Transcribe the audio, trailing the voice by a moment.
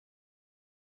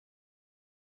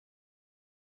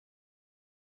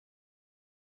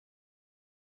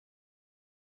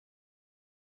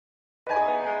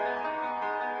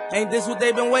Ain't this what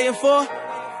they've been waiting for?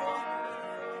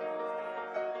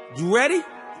 You ready?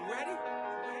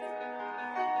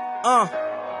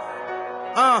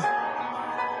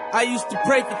 I used to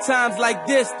pray for times like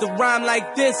this, to rhyme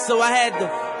like this, so I had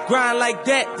to grind like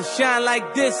that, to shine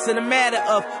like this. In a matter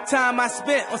of time I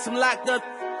spent on some locked up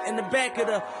in the back of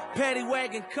the paddy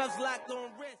wagon, cuffs locked on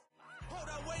wrist. Hold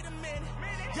up, wait a minute.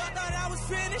 Y'all thought I was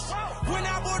finished? When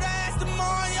I bought the ass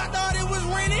tomorrow, y'all thought it was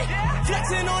rented?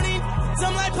 Flexing on these,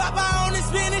 I'm like Popeye on the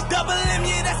spinach. Double M,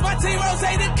 yeah, that's my team. Rose,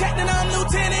 the captain, I'm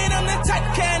lieutenant. I'm the type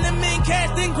of can to mean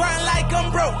cast and grind like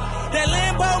I'm broke. That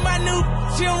Lambo, my new,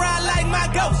 she'll ride like my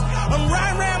ghost. I'm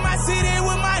riding around my city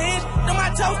with my hands on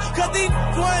my toes, cause these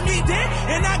want me dead,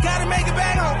 and I gotta make it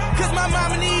back home. Cause my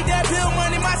mama need that bill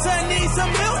money, my son needs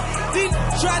some milk. These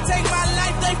try to take my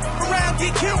life, they around,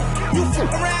 get killed. You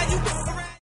around, you around.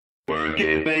 Work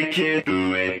it, make it,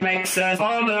 do it, makes us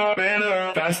harder,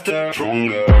 better, faster,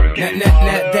 stronger.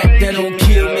 That don't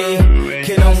kill me,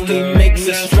 can only make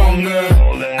us stronger.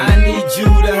 I need you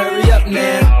to hurry up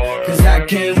now, cause I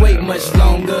can't wait much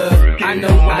longer. I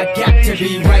know I got to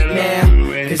be right now,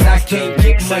 cause I can't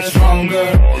get much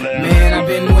stronger. Man, I've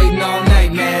been waiting all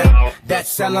night now,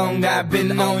 that's how long I've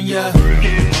been on ya.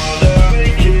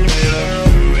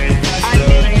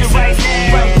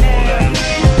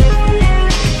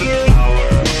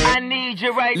 I need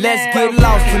you right now. Let's get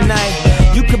lost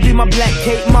tonight. You could be my black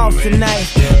Kate Moss tonight.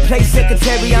 Play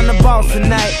secretary, I'm the boss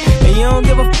tonight. And you don't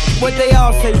give a f what they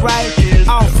all say, right?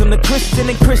 Awesome, the Christian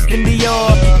and Christian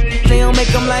Dior. They don't make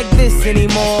them like this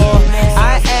anymore.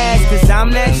 I ask, cause I'm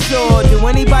not sure. Do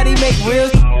anybody make real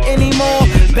anymore?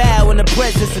 Bow in the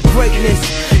presence of greatness,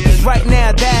 cause right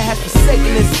now that has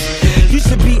forsaken us. You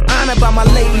should be honored by my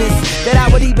lateness, that I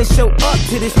would even show up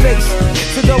to this place.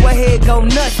 So go ahead, go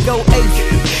nuts, go ape.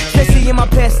 Especially in my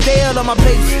pastel on my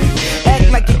page.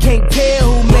 Act like you can't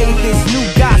tell who made this new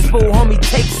gospel, homie.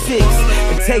 Take 6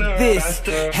 and take this,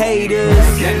 haters.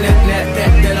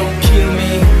 That don't kill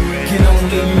me, can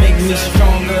only make me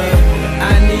stronger.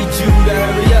 I need you to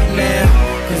hurry up now,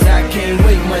 cause I can't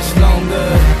wait much longer.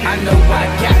 I know I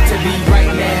got to be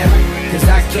right now, cause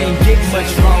I can't get much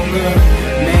stronger.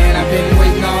 Man, I've been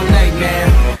waiting all night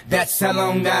now, that's how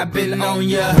long I've been on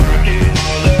ya.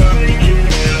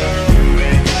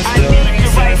 I need you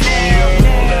right now.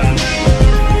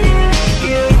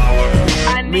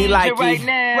 I need like you right it.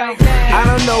 now. I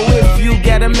don't know if you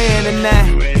got a man or not,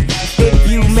 if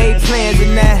you made plans or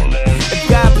not, if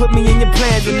God put me in your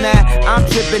plans or not. I'm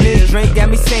tripping, this drink got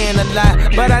me saying a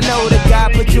lot, but I know that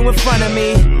God put you in front of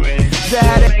me. So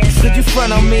how the could you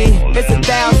front on me? It's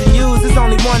 1,000 yous, it's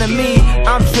only one of me.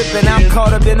 I'm tripping, I'm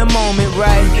caught up in the moment,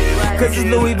 right? Cause it's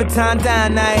Louis Vuitton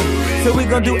dine night, so we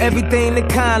gon' do everything the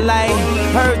kind like.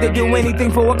 Heard they do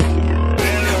anything for a,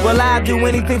 well, I'll do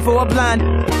anything for a blind,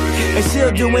 and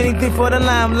she'll do anything for the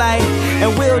limelight,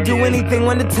 and we'll do anything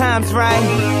when the time's right.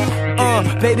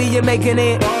 Baby, you're making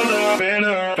it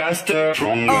Better, faster,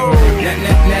 stronger.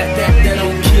 That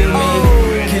don't kill me,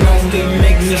 can only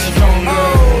make me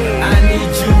stronger. I need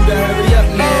you to hurry up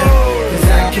now, cause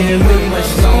I can't wait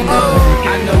much longer.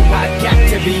 I know I got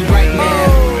to be right now,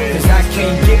 cause I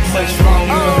can't get much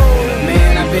stronger.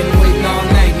 Man, I've been waiting all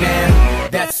night now,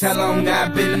 that's how long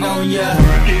I've been on ya.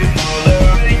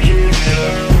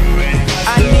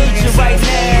 I need you right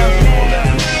now.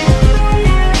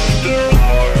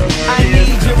 I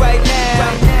need you right now.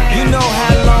 You know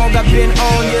how long I've been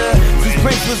on ya, since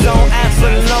Prince was on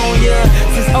Apollonia,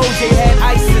 since OJ had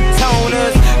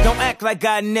isotoners. Don't act like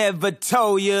I never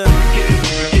told ya.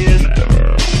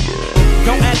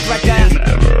 Don't act like I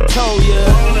told ya.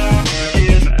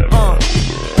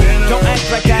 Don't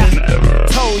act like I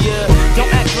told ya.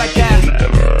 Don't act like I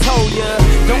told ya.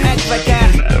 Don't act like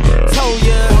I told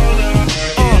ya.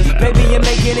 Baby, you're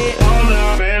making it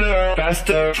Better,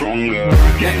 faster, stronger.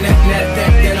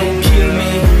 That don't kill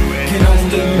me, can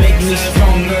only make me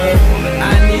stronger.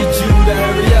 I need you to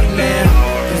hurry up now,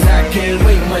 cause I can't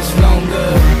wait much longer.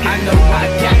 I know I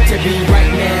got to be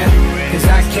right now, cause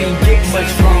I can't get much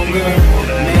stronger.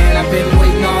 Man, I've been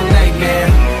waiting all night now,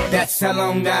 that's how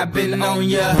long I've been on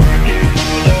ya.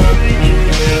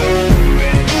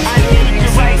 I need you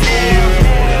right now.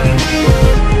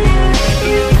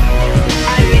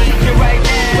 I need you right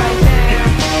now.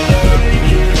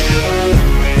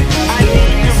 I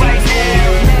need you right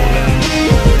now.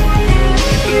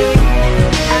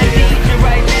 I need you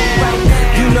right now.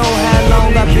 You know how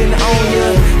long I've been on ya,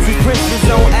 since Prince was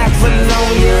on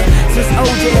Apollonia, since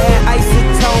OJ had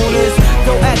isotoners.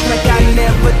 Don't act like I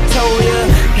never told ya.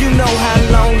 You know how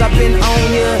long I've been on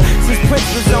ya, since Prince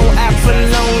was on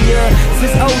Apollonia,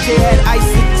 since OJ had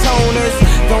isotoners.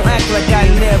 Don't act like I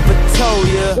never told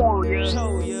ya.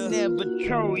 never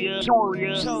troll ya,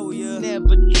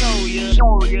 never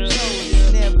troll ya,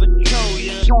 never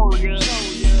troll ya.